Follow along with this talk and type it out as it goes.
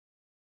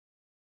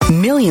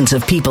Millions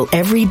of people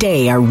every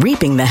day are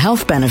reaping the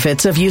health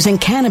benefits of using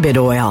cannabis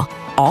oil,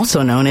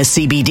 also known as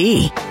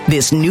CBD.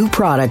 This new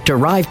product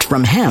derived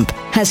from hemp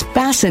has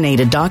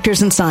fascinated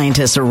doctors and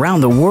scientists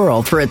around the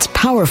world for its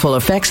powerful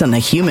effects on the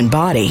human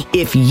body.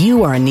 If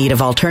you are in need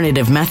of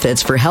alternative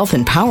methods for health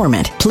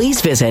empowerment, please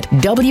visit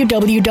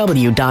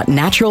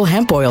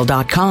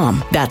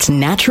www.naturalhempoil.com. That's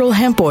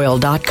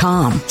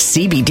naturalhempoil.com.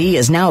 CBD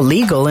is now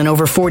legal in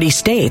over 40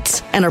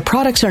 states, and our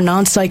products are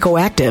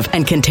non-psychoactive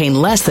and contain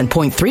less than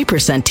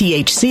 0.3%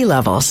 THC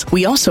levels.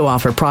 We also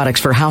offer products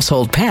for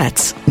household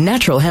pets.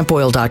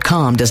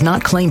 Naturalhempoil.com does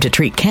not claim to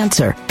treat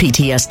cancer,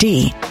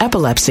 PTSD,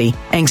 epilepsy,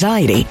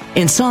 anxiety,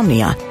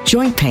 insomnia,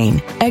 joint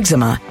pain,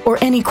 eczema, or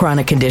any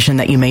chronic condition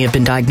that you may have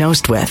been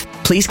diagnosed with.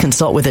 Please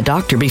consult with a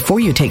doctor before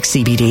you take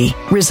CBD.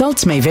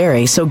 Results may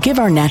vary, so give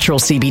our natural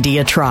CBD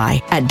a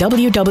try at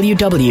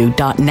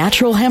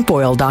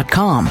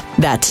www.naturalhempoil.com.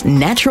 That's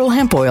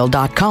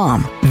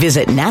naturalhempoil.com.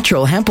 Visit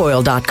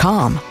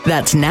naturalhempoil.com.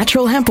 That's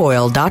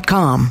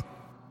naturalhempoil.com.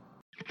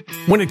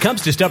 When it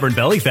comes to stubborn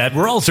belly fat,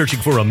 we're all searching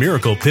for a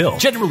miracle pill.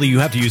 Generally, you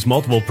have to use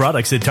multiple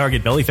products that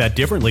target belly fat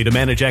differently to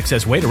manage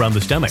excess weight around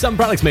the stomach. Some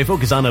products may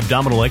focus on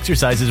abdominal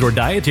exercises or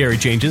dietary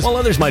changes, while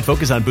others might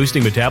focus on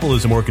boosting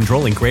metabolism or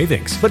controlling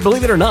cravings. But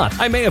believe it or not,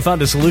 I may have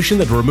found a solution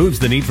that removes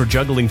the need for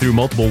juggling through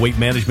multiple weight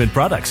management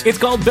products. It's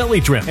called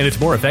Belly Trim, and it's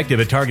more effective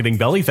at targeting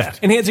belly fat,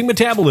 enhancing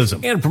metabolism,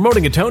 and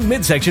promoting a toned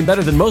midsection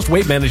better than most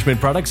weight management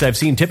products I've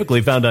seen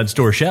typically found on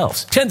store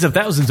shelves. Tens of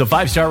thousands of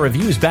 5-star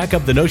reviews back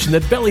up the notion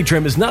that Belly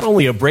Trim is not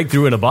only a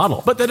breakthrough in a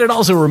bottle, but that it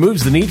also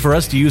removes the need for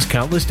us to use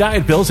countless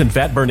diet pills and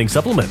fat-burning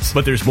supplements.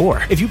 But there's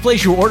more. If you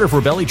place your order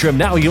for Belly Trim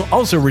now, you'll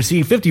also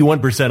receive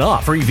 51%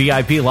 off, free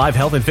VIP live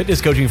health and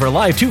fitness coaching for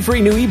life, 2 free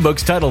new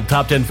ebooks titled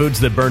Top 10 Foods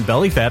That Burn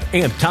Belly Fat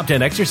and Top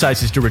 10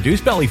 Exercises to Reduce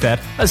Belly Fat,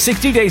 a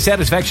 60-day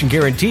satisfaction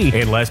guarantee,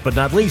 and last but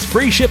not least,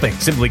 free shipping.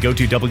 Simply go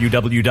to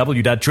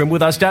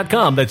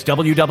www.trimwithus.com. That's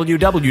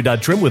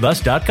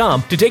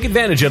www.trimwithus.com to take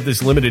advantage of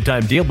this limited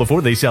time deal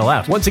before they sell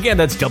out. Once again,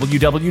 that's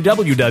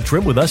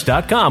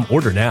www.trimwithus.com.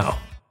 Order now.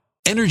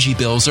 Energy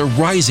bills are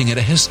rising at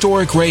a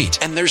historic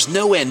rate, and there's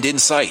no end in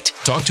sight.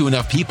 Talk to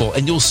enough people,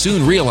 and you'll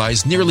soon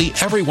realize nearly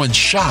everyone's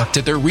shocked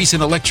at their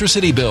recent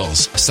electricity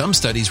bills. Some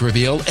studies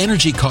reveal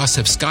energy costs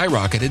have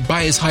skyrocketed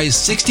by as high as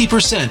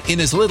 60%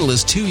 in as little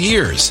as 2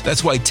 years.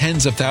 That's why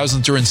tens of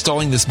thousands are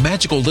installing this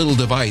magical little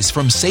device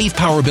from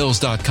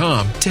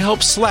SavePowerBills.com to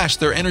help slash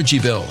their energy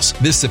bills.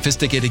 This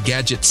sophisticated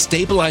gadget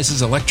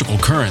stabilizes electrical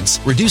currents,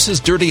 reduces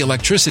dirty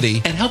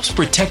electricity, and helps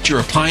protect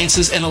your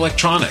appliances and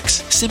electronics.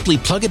 Simply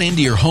plug it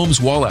into your home's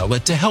wall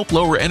outlet to help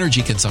lower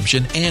energy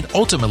consumption and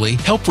ultimately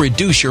help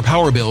reduce your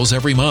power bills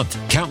every month.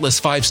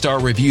 Countless 5-star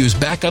reviews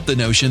back up the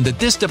notion that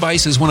this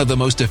device is one of the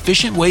most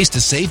efficient ways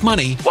to save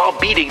money while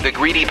beating the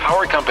greedy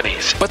power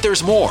companies. But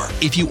there's more.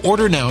 If you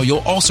order now, you'll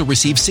also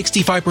receive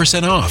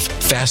 65% off,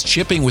 fast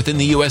shipping within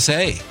the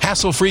USA,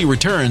 hassle-free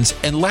returns,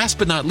 and last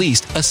but not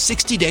least, a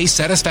 60-day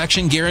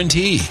satisfaction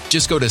guarantee.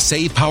 Just go to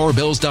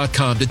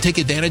SavePowerBills.com to take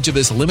advantage of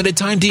this limited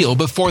time deal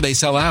before they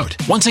sell out.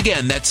 Once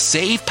again, that's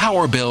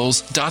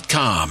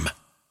SavePowerBills.com.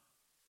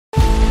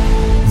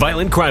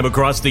 Violent crime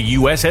across the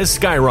U.S. has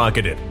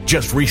skyrocketed.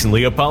 Just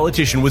recently, a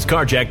politician was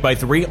carjacked by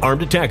 3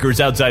 armed attackers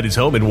outside his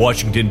home in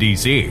Washington,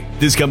 D.C.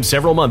 This comes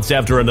several months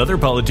after another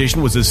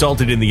politician was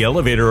assaulted in the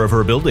elevator of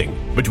her building.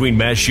 Between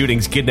mass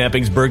shootings,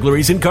 kidnappings,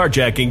 burglaries, and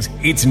carjackings,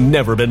 it's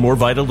never been more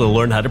vital to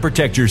learn how to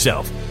protect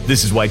yourself.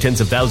 This is why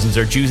tens of thousands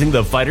are choosing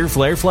the Fighter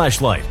Flare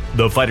flashlight.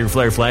 The Fighter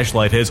Flare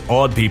flashlight has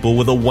awed people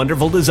with a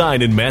wonderful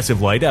design and massive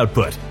light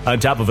output. On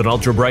top of an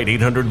ultra-bright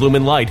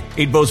 800-lumen light,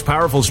 it boasts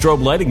powerful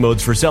strobe lighting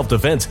modes for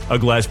self-defense, a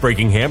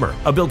glass-breaking hammer,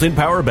 a built-in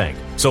power bank,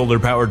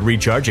 solar-powered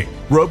recharging,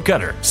 rope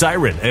cutter,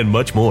 siren, and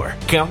much more.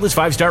 Countless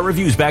 5-star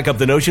reviews back up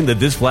the notion that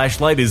this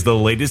flashlight is the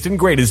latest and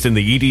greatest in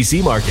the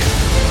EDC market.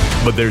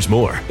 But there's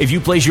more. If you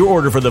place your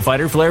order for the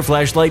Fighter Flare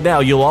flashlight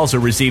now, you'll also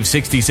receive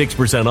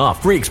 66%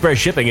 off, free express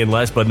shipping, and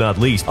last but not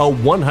least, a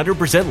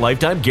 100%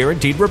 lifetime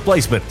guaranteed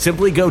replacement.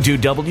 Simply go to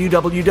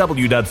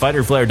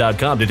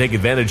www.fighterflare.com to take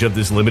advantage of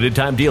this limited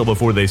time deal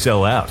before they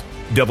sell out.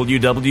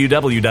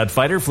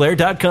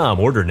 www.fighterflare.com.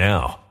 Order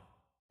now.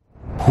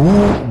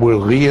 Who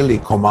will really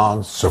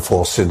command the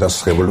fourth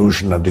industrial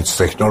revolution and its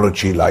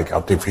technology like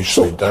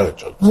artificial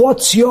intelligence?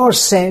 What's your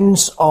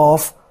sense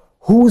of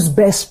who's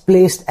best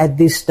placed at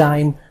this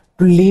time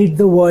to lead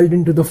the world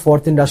into the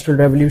fourth industrial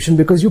revolution?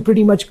 Because you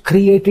pretty much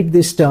created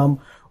this term.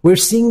 We're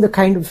seeing the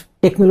kind of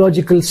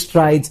technological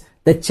strides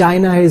that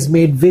China has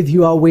made with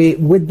Huawei,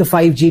 with the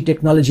 5G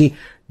technology.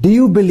 Do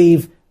you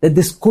believe that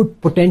this could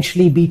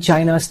potentially be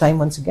China's time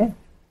once again?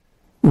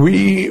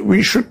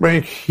 We should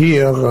make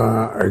here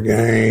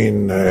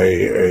again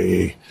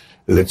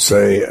let's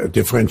say a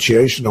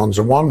differentiation. On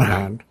the one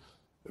hand,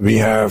 we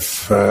have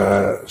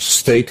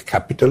state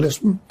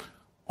capitalism.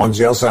 On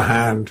the other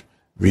hand,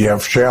 we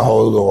have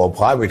shareholder or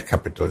private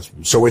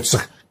capitalism. So it's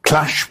a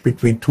clash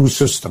between two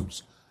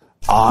systems.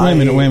 Wait a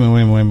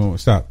minute.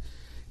 Stop.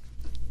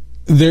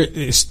 There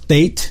is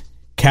state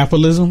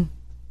capitalism?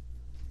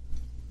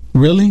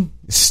 Really?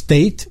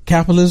 State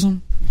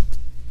capitalism?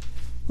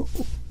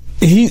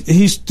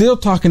 He's still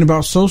talking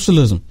about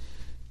socialism.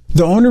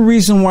 The only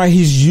reason why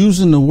he's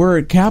using the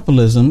word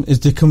capitalism is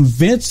to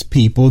convince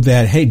people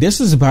that, hey,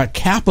 this is about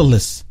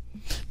capitalists.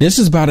 This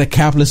is about a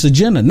capitalist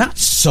agenda, not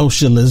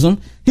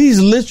socialism. He's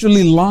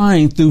literally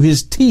lying through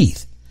his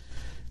teeth.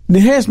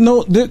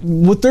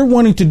 What they're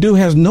wanting to do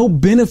has no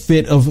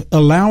benefit of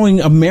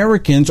allowing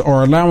Americans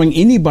or allowing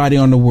anybody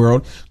on the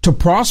world to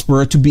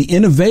prosper, to be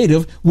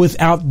innovative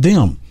without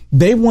them.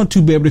 They want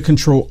to be able to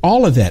control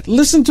all of that.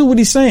 Listen to what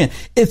he's saying.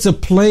 It's a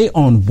play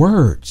on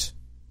words.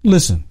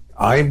 Listen.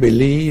 I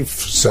believe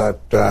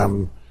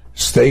that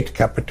state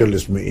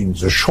capitalism in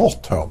the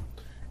short term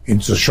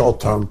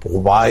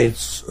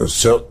provides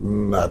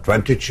certain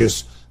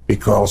advantages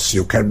because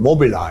you can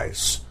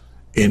mobilize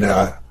in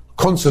a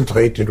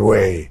concentrated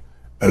way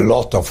a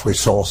lot of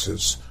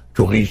resources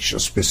to reach a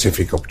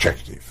specific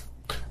objective.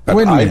 But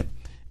wait a minute.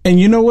 And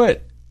you know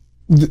what?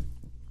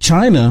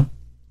 China,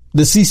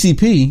 the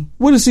CCP,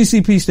 what does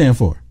CCP stand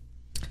for?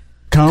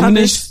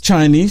 Communist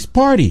Chinese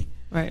Party.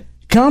 Right.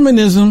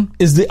 Communism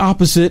is the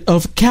opposite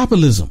of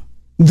capitalism.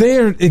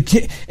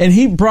 And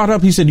he brought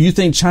up, he said, do you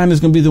think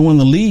China's going to be the one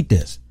to lead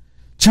this?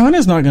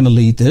 China's not going to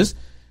lead this,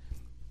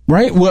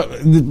 right?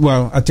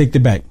 Well, I take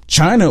that back.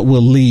 China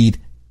will lead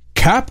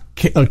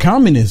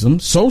communism,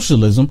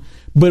 socialism,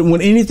 but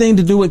when anything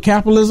to do with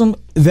capitalism,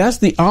 that's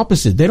the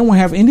opposite. They don't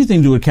have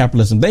anything to do with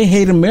capitalism. They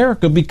hate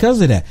America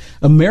because of that.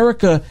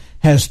 America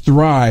has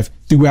thrived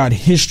throughout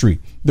history.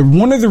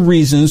 One of the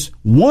reasons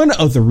why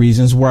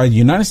the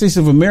United States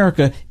of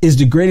America is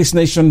the greatest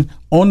nation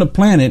on the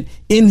planet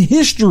in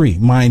history,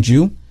 mind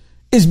you,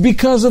 is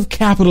because of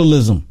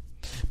capitalism.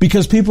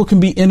 Because people can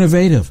be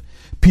innovative.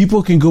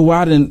 People can go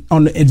out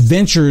on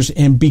adventures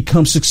and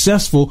become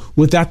successful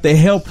without the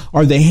help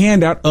or the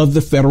handout of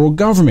the federal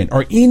government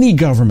or any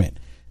government.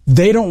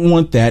 They don't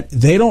want that.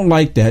 They don't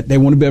like that. They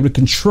want to be able to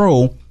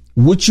control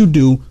what you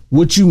do,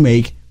 what you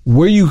make,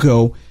 where you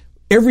go,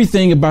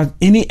 everything about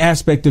any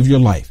aspect of your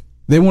life.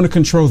 They want to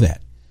control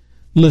that.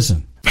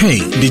 Listen. Hey,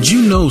 did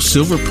you know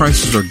silver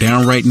prices are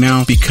down right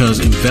now because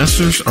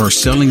investors are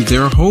selling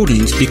their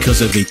holdings because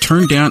of a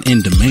turn down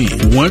in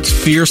demand? Once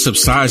fear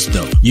subsides,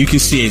 though, you can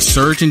see a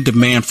surge in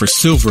demand for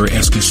silver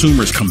as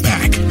consumers come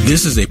back.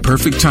 This is a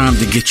perfect time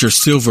to get your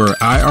silver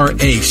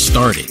IRA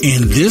started.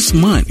 And this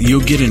month,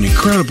 you'll get an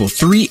incredible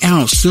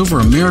 3-ounce silver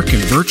American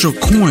virtual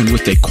coin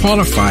with a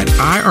qualified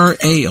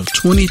IRA of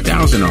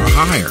 $20,000 or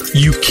higher.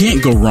 You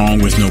can't go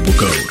wrong with Noble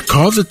Gold.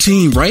 Call the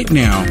team right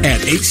now at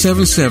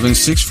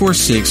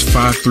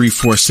 877-646-5347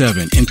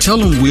 and tell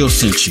them Will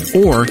sent you,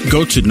 or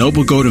go to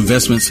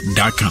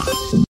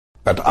noblegoldinvestments.com.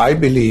 But I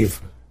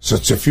believe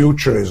that the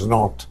future is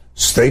not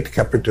state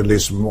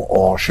capitalism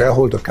or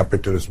shareholder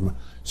capitalism.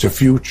 The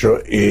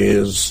future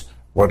is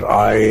what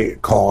I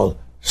call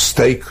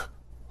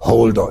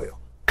stakeholder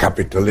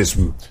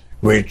capitalism,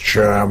 which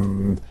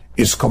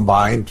is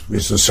combined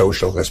with the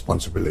social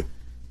responsibility.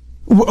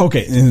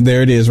 Okay, and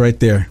there it is right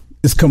there.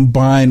 It's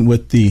combined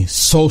with the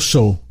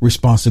social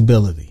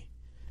responsibility.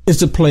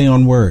 It's a play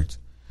on words.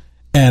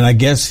 And I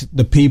guess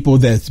the people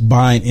that's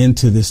buying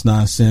into this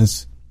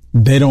nonsense,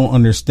 they don't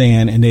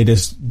understand and they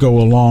just go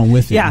along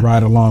with it,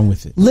 ride along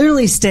with it.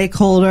 Literally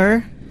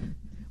stakeholder,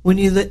 when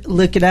you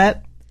look it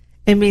up,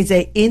 it means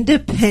an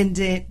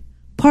independent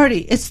party.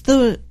 It's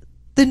the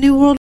New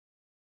World.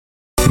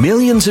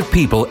 Millions of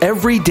people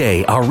every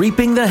day are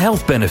reaping the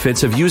health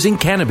benefits of using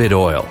cannabis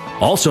oil,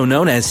 also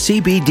known as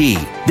CBD.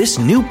 This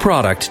new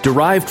product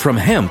derived from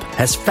hemp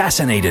has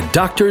fascinated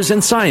doctors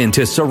and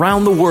scientists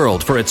around the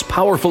world for its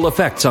powerful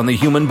effects on the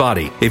human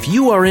body. If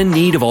you are in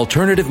need of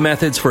alternative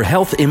methods for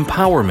health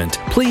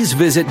empowerment, please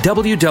visit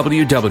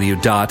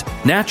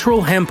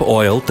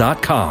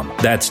www.naturalhempoil.com.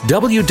 That's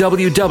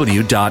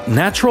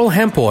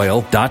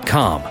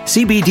www.naturalhempoil.com.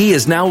 CBD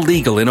is now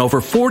legal in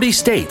over 40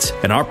 states,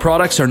 and our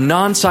products are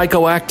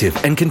non-psychoactive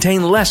and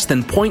contain less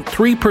than 0.3%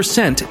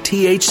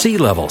 THC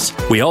levels.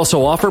 We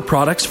also offer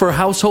products for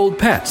household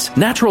pets.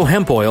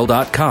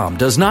 NaturalHempOil.com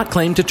does not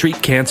claim to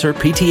treat cancer,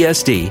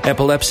 PTSD,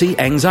 epilepsy,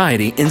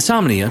 anxiety,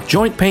 insomnia,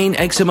 joint pain,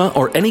 eczema,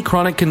 or any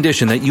chronic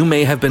condition that you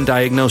may have been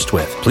diagnosed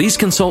with. Please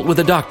consult with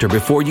a doctor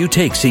before you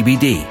take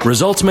CBD.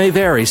 Results may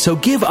vary, so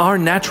give our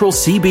natural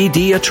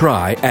CBD a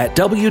try at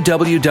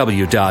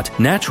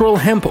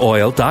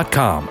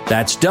www.naturalhempoil.com.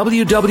 That's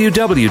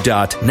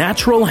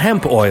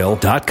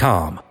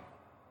www.naturalhempoil.com.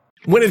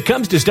 When it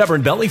comes to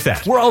stubborn belly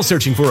fat, we're all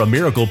searching for a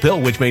miracle pill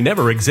which may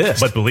never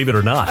exist. But believe it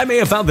or not, I may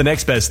have found the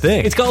next best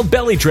thing. It's called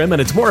Belly Trim, and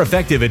it's more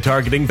effective at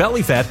targeting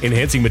belly fat,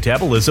 enhancing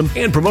metabolism,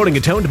 and promoting a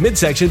toned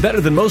midsection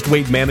better than most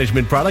weight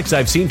management products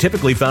I've seen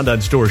typically found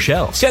on store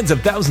shelves. Tens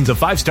of thousands of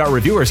 5-star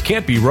reviewers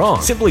can't be wrong.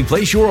 Simply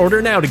place your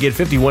order now to get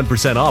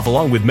 51% off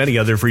along with many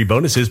other free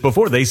bonuses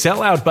before they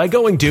sell out by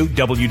going to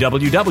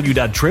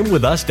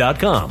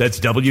www.trimwithus.com. That's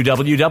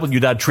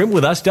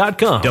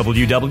www.trimwithus.com.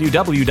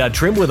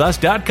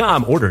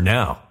 www.trimwithus.com. Order now.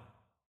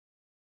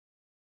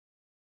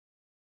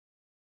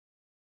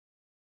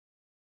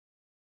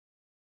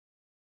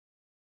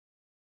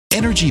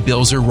 Energy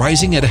bills are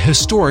rising at a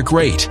historic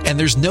rate, and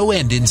there's no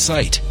end in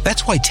sight.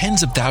 That's why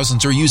tens of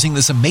thousands are using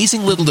this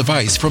amazing little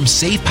device from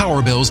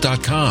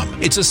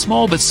SavePowerBills.com. It's a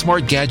small but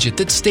smart gadget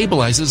that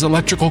stabilizes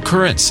electrical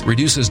currents,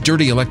 reduces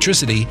dirty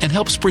electricity, and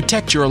helps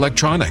protect your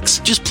electronics.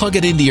 Just plug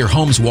it into your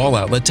home's wall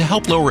outlet to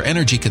help lower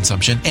energy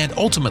consumption and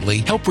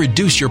ultimately help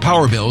reduce your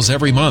power bills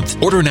every month.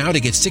 Order now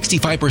to get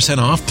 65%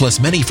 off plus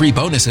many free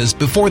bonuses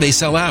before they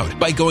sell out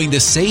by going to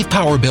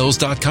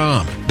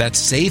SavePowerBills.com.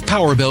 That's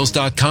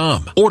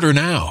SavePowerBills.com. Order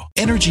now.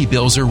 Energy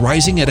bills are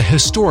rising at a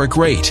historic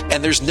rate,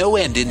 and there's no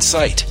end in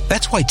sight.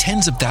 That's why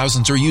tens of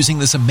thousands are using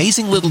this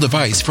amazing little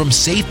device from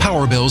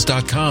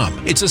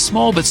SavePowerBills.com. It's a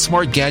small but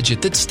smart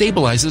gadget that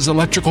stabilizes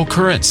electrical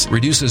currents,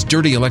 reduces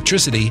dirty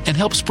electricity, and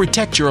helps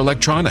protect your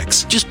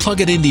electronics. Just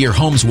plug it into your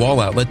home's wall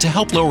outlet to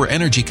help lower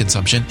energy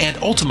consumption and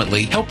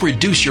ultimately help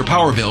reduce your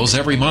power bills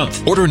every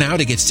month. Order now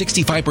to get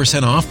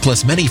 65% off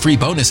plus many free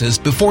bonuses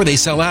before they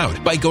sell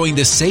out by going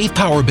to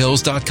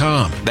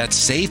SavePowerBills.com.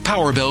 That's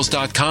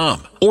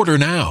SavePowerBills.com. Order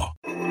now.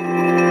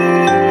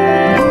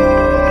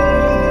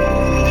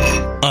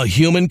 A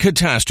human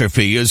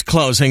catastrophe is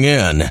closing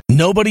in.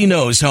 Nobody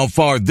knows how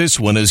far this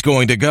one is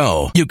going to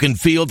go. You can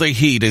feel the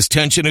heat as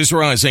tension is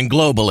rising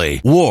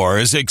globally. War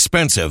is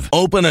expensive.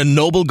 Open a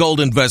Noble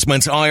Gold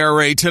Investments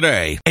IRA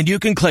today, and you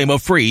can claim a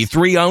free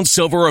 3-ounce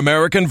silver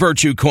American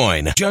Virtue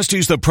coin. Just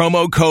use the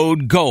promo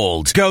code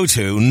GOLD. Go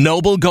to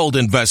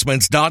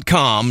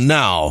noblegoldinvestments.com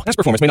now. Past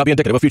performance may not be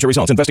indicative of future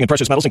results. Investing in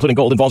precious metals, including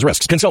gold, involves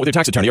risks. Consult with your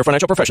tax attorney or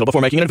financial professional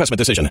before making an investment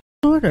decision.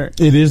 Order.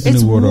 It is the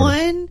New World Order.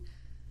 One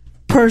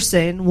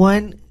person,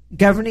 one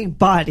governing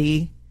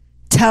body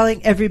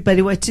telling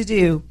everybody what to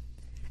do.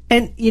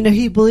 And,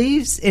 he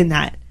believes in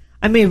that.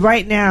 I mean,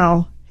 right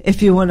now,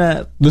 if you want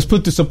to... Let's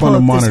put this up on the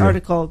monitor.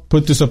 Article,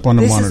 put this up on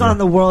the monitor. This is on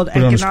the World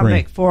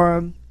Economic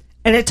Forum.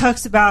 And it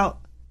talks about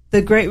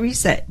the Great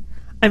Reset.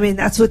 I mean,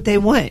 that's what they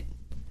want.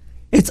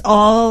 It's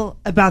all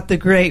about the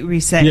Great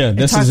Reset. Yeah,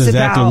 this is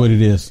exactly what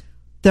it is.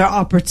 Their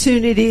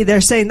opportunity.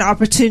 They're saying the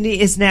opportunity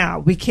is now.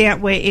 We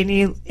can't wait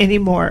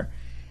anymore.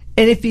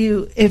 And if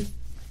you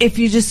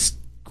just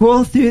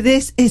scroll through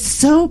this, it's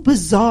so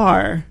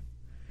bizarre,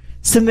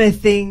 some of the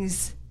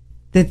things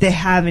that they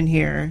have in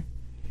here.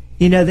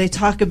 They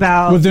talk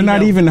about... Well, they're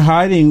not even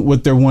hiding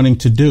what they're wanting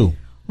to do.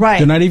 Right.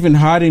 They're not even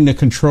hiding the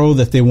control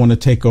that they want to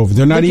take over.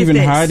 They're not even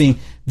hiding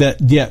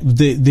that... Yeah,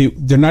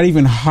 they're not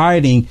even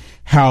hiding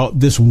how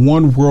this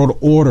one world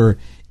order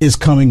is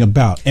coming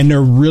about. And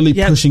they're really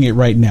pushing it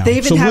right now. They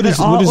even have it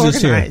all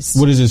organized.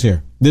 What is this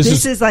here?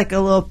 This is like a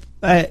little,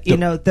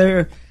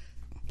 their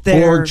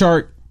org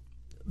chart.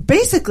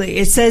 Basically,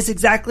 it says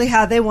exactly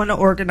how they want to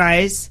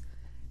organize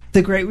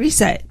the Great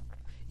Reset.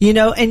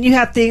 And you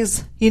have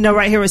things,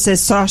 right here where it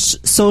says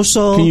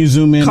social Can you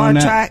zoom in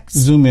contracts. On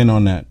that? Zoom in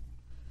on that.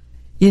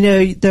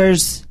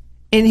 There's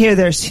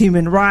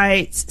human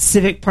rights,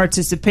 civic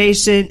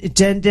participation,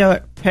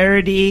 gender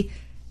parity,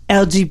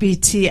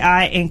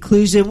 LGBTI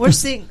inclusion. We're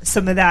seeing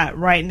some of that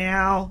right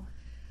now.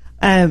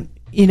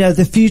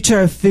 The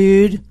future of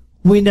food.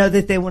 We know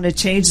that they want to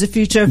change the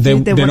future of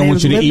food. They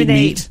want you to eat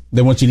meat.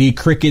 They want you to eat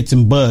crickets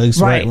and bugs,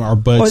 right? Or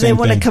bugs. Or they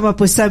want to come up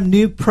with some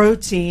new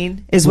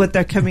protein, is what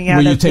they're coming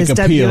out of this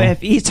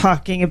WFE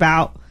talking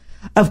about.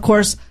 Of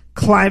course,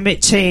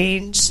 climate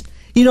change.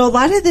 A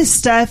lot of this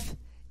stuff,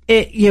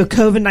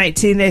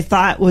 COVID-19, they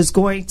thought was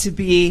going to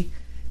be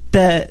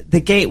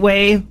the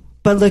gateway.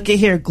 But look at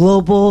here,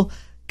 global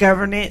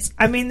governance.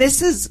 I mean,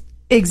 this is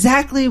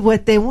exactly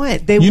what they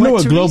want. They want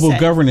what global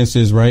governance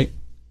is, right?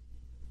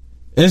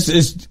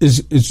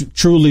 It's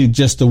truly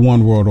just the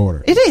one world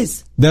order. It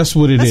is. That's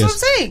what it is. That's what I'm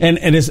saying.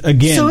 And it's,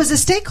 again... So as a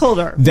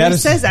stakeholder, he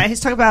says that. He's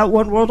talking about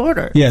one world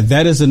order. Yeah,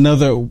 that is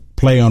another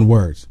play on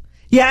words.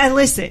 Yeah, and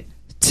listen,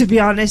 to be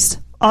honest,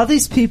 all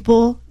these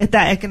people at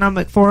that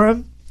economic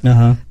forum,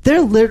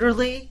 they're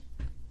literally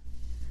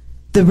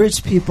the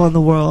rich people in the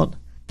world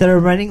that are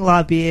running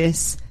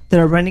lobbyists,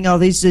 that are running all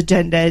these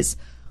agendas.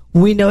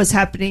 We know what's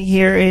happening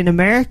here in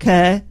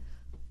America.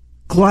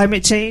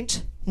 Climate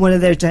change, one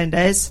of their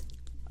agendas.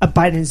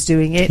 Biden's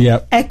doing it.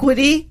 Yep.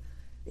 Equity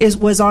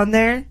was on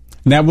there.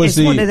 And that was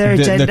one of their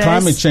agendas. The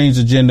climate change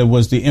agenda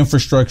was the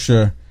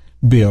infrastructure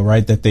bill,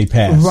 right, that they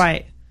passed.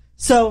 Right.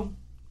 So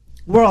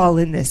we're all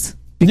in this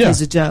because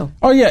of Joe.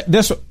 Oh, yeah.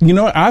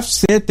 I've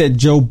said that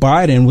Joe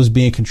Biden was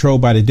being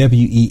controlled by the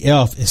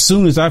WEF as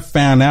soon as I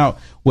found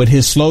out what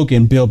his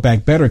slogan, Build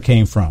Back Better,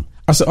 came from.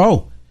 I said,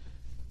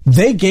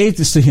 they gave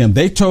this to him.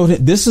 They told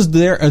him this is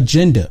their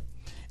agenda.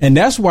 And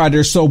that's why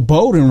they're so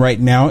bold right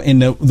now in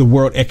the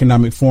World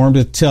Economic Forum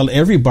to tell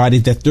everybody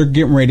that they're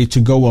getting ready to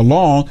go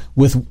along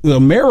with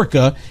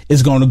America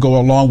is going to go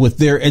along with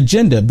their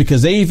agenda,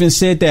 because they even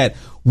said that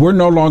we're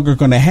no longer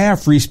going to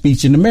have free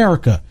speech in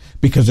America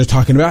because they're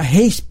talking about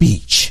hate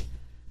speech.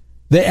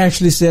 They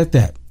actually said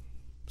that.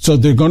 So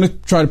they're going to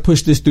try to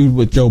push this through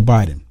with Joe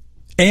Biden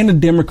and the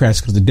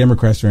Democrats, because the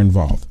Democrats are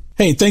involved.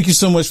 Hey, thank you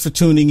so much for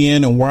tuning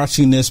in and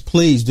watching this.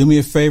 Please do me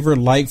a favor,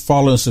 like,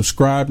 follow, and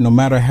subscribe no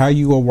matter how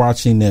you are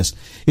watching this.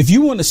 If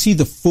you want to see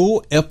the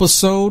full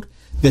episode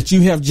that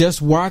you have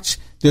just watched,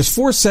 there's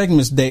 4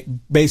 segments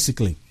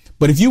basically.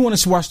 But if you want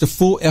to watch the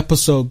full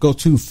episode, go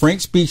to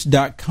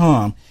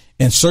frankspeech.com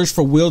and search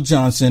for Will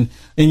Johnson,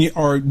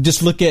 or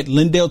just look at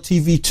Lindell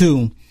TV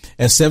 2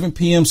 at 7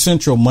 p.m.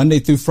 Central, Monday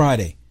through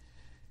Friday.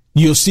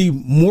 You'll see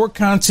more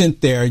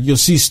content there. You'll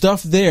see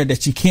stuff there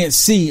that you can't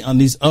see on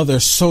these other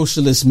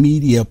socialist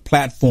media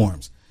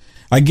platforms.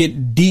 I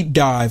get deep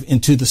dive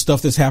into the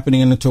stuff that's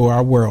happening into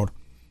our world.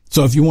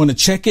 So if you want to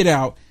check it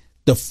out,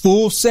 the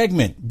full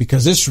segment,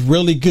 because it's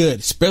really good,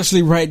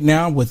 especially right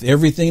now with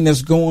everything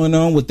that's going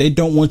on, what they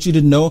don't want you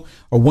to know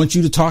or want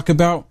you to talk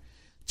about,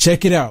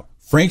 check it out.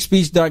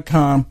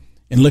 frankspeech.com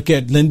and look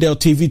at Lindell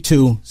TV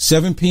 2,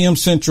 7 p.m.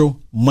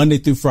 Central, Monday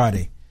through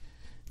Friday.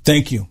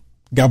 Thank you.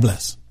 God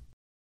bless.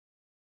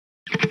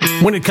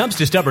 When it comes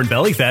to stubborn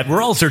belly fat,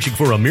 we're all searching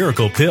for a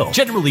miracle pill.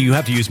 Generally, you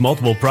have to use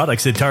multiple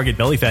products that target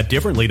belly fat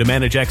differently to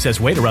manage excess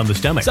weight around the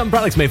stomach. Some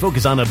products may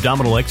focus on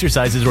abdominal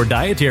exercises or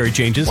dietary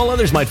changes, while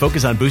others might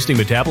focus on boosting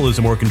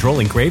metabolism or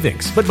controlling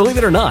cravings. But believe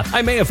it or not,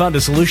 I may have found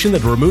a solution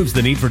that removes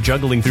the need for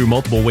juggling through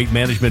multiple weight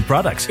management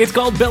products. It's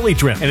called Belly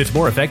Trim, and it's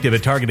more effective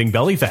at targeting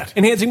belly fat,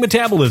 enhancing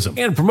metabolism,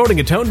 and promoting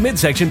a toned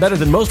midsection better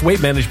than most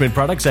weight management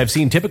products I've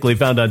seen typically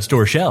found on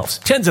store shelves.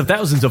 Tens of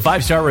thousands of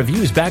 5-star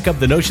reviews back up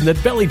the notion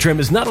that Belly Trim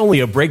is not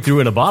only a breakthrough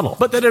in a bottle,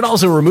 but that it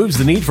also removes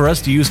the need for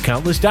us to use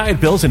countless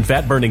diet pills and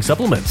fat-burning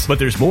supplements. But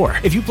there's more.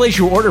 If you place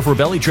your order for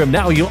Belly Trim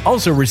now, you'll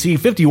also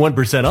receive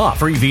 51% off,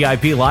 free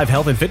VIP live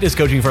health and fitness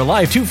coaching for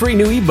life, 2 free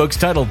new ebooks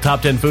titled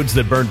Top 10 Foods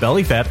That Burn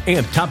Belly Fat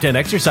and Top 10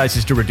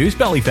 Exercises to Reduce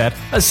Belly Fat,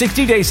 a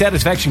 60-day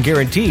satisfaction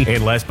guarantee,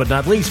 and last but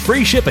not least,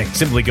 free shipping.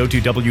 Simply go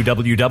to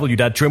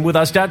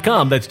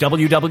www.trimwithus.com. That's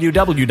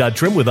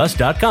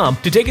www.trimwithus.com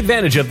to take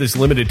advantage of this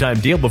limited time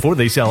deal before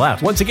they sell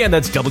out. Once again,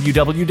 that's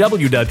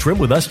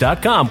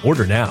www.trimwithus.com.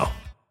 Order now.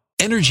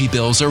 Energy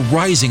bills are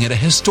rising at a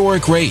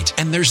historic rate,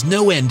 and there's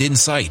no end in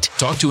sight.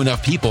 Talk to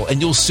enough people, and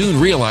you'll soon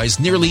realize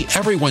nearly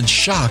everyone's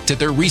shocked at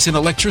their recent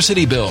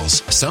electricity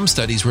bills. Some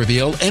studies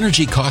reveal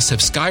energy costs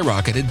have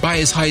skyrocketed by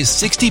as high as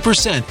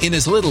 60% in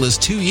as little as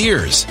 2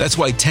 years. That's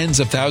why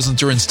tens of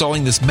thousands are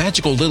installing this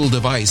magical little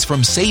device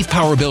from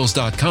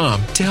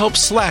SavePowerBills.com to help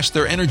slash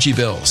their energy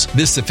bills.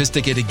 This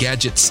sophisticated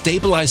gadget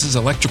stabilizes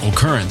electrical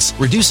currents,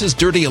 reduces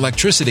dirty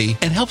electricity,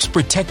 and helps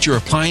protect your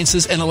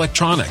appliances and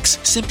electronics.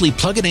 Simply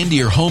plug it into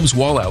your home's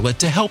wall outlet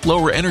to help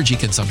lower energy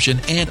consumption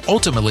and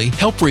ultimately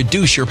help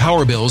reduce your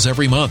power bills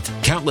every month.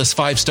 Countless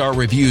 5-star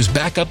reviews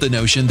back up the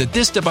notion that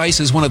this device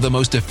is one of the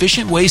most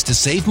efficient ways to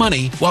save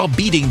money while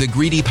beating the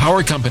greedy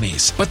power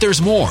companies. But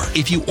there's more.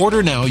 If you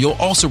order now, you'll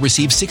also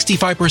receive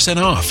 65%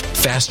 off,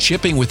 fast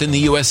shipping within the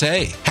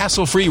USA,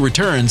 hassle-free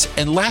returns,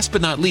 and last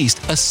but not least,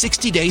 a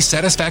 60-day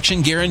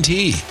satisfaction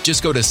guarantee.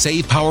 Just go to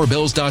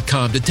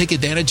SavePowerBills.com to take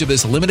advantage of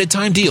this limited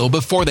time deal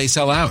before they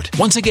sell out.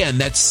 Once again,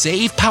 that's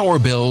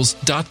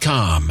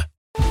SavePowerBills.com.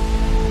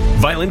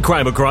 Violent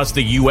crime across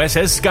the U.S.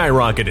 has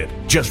skyrocketed.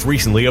 Just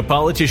recently, a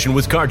politician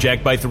was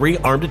carjacked by 3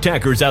 armed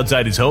attackers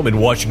outside his home in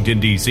Washington,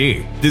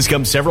 D.C. This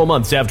comes several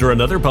months after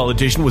another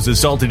politician was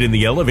assaulted in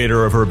the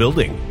elevator of her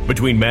building.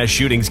 Between mass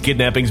shootings,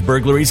 kidnappings,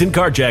 burglaries, and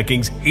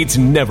carjackings, it's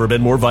never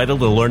been more vital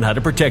to learn how to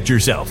protect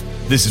yourself.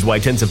 This is why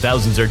tens of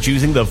thousands are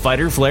choosing the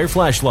Fighter Flare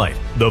flashlight.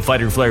 The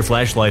Fighter Flare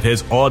flashlight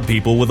has awed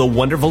people with a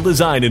wonderful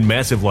design and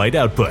massive light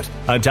output.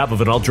 On top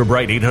of an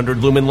ultra-bright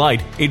 800-lumen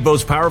light, it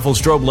boasts powerful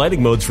strobe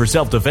lighting modes for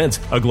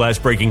self-defense, a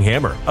glass-breaking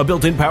hammer, a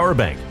built-in power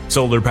bank,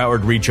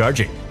 solar-powered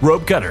recharging,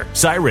 rope cutter,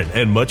 siren,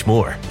 and much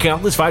more.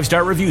 Countless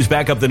 5-star reviews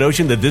back up the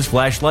notion that this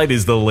flashlight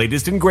is the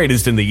latest and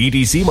greatest in the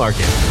EDC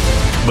market.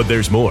 But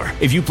there's more.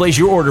 If you place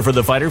your order for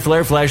the Fighter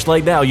Flare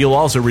flashlight now, you'll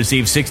also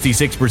receive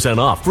 66%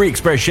 off, free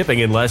express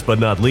shipping, and last but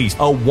not least, a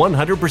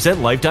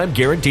 100% lifetime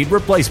guaranteed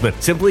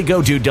replacement. Simply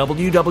go to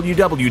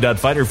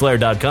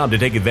www.fighterflare.com to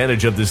take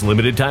advantage of this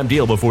limited time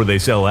deal before they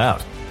sell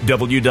out.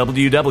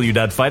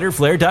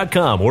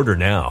 www.fighterflare.com. Order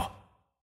now.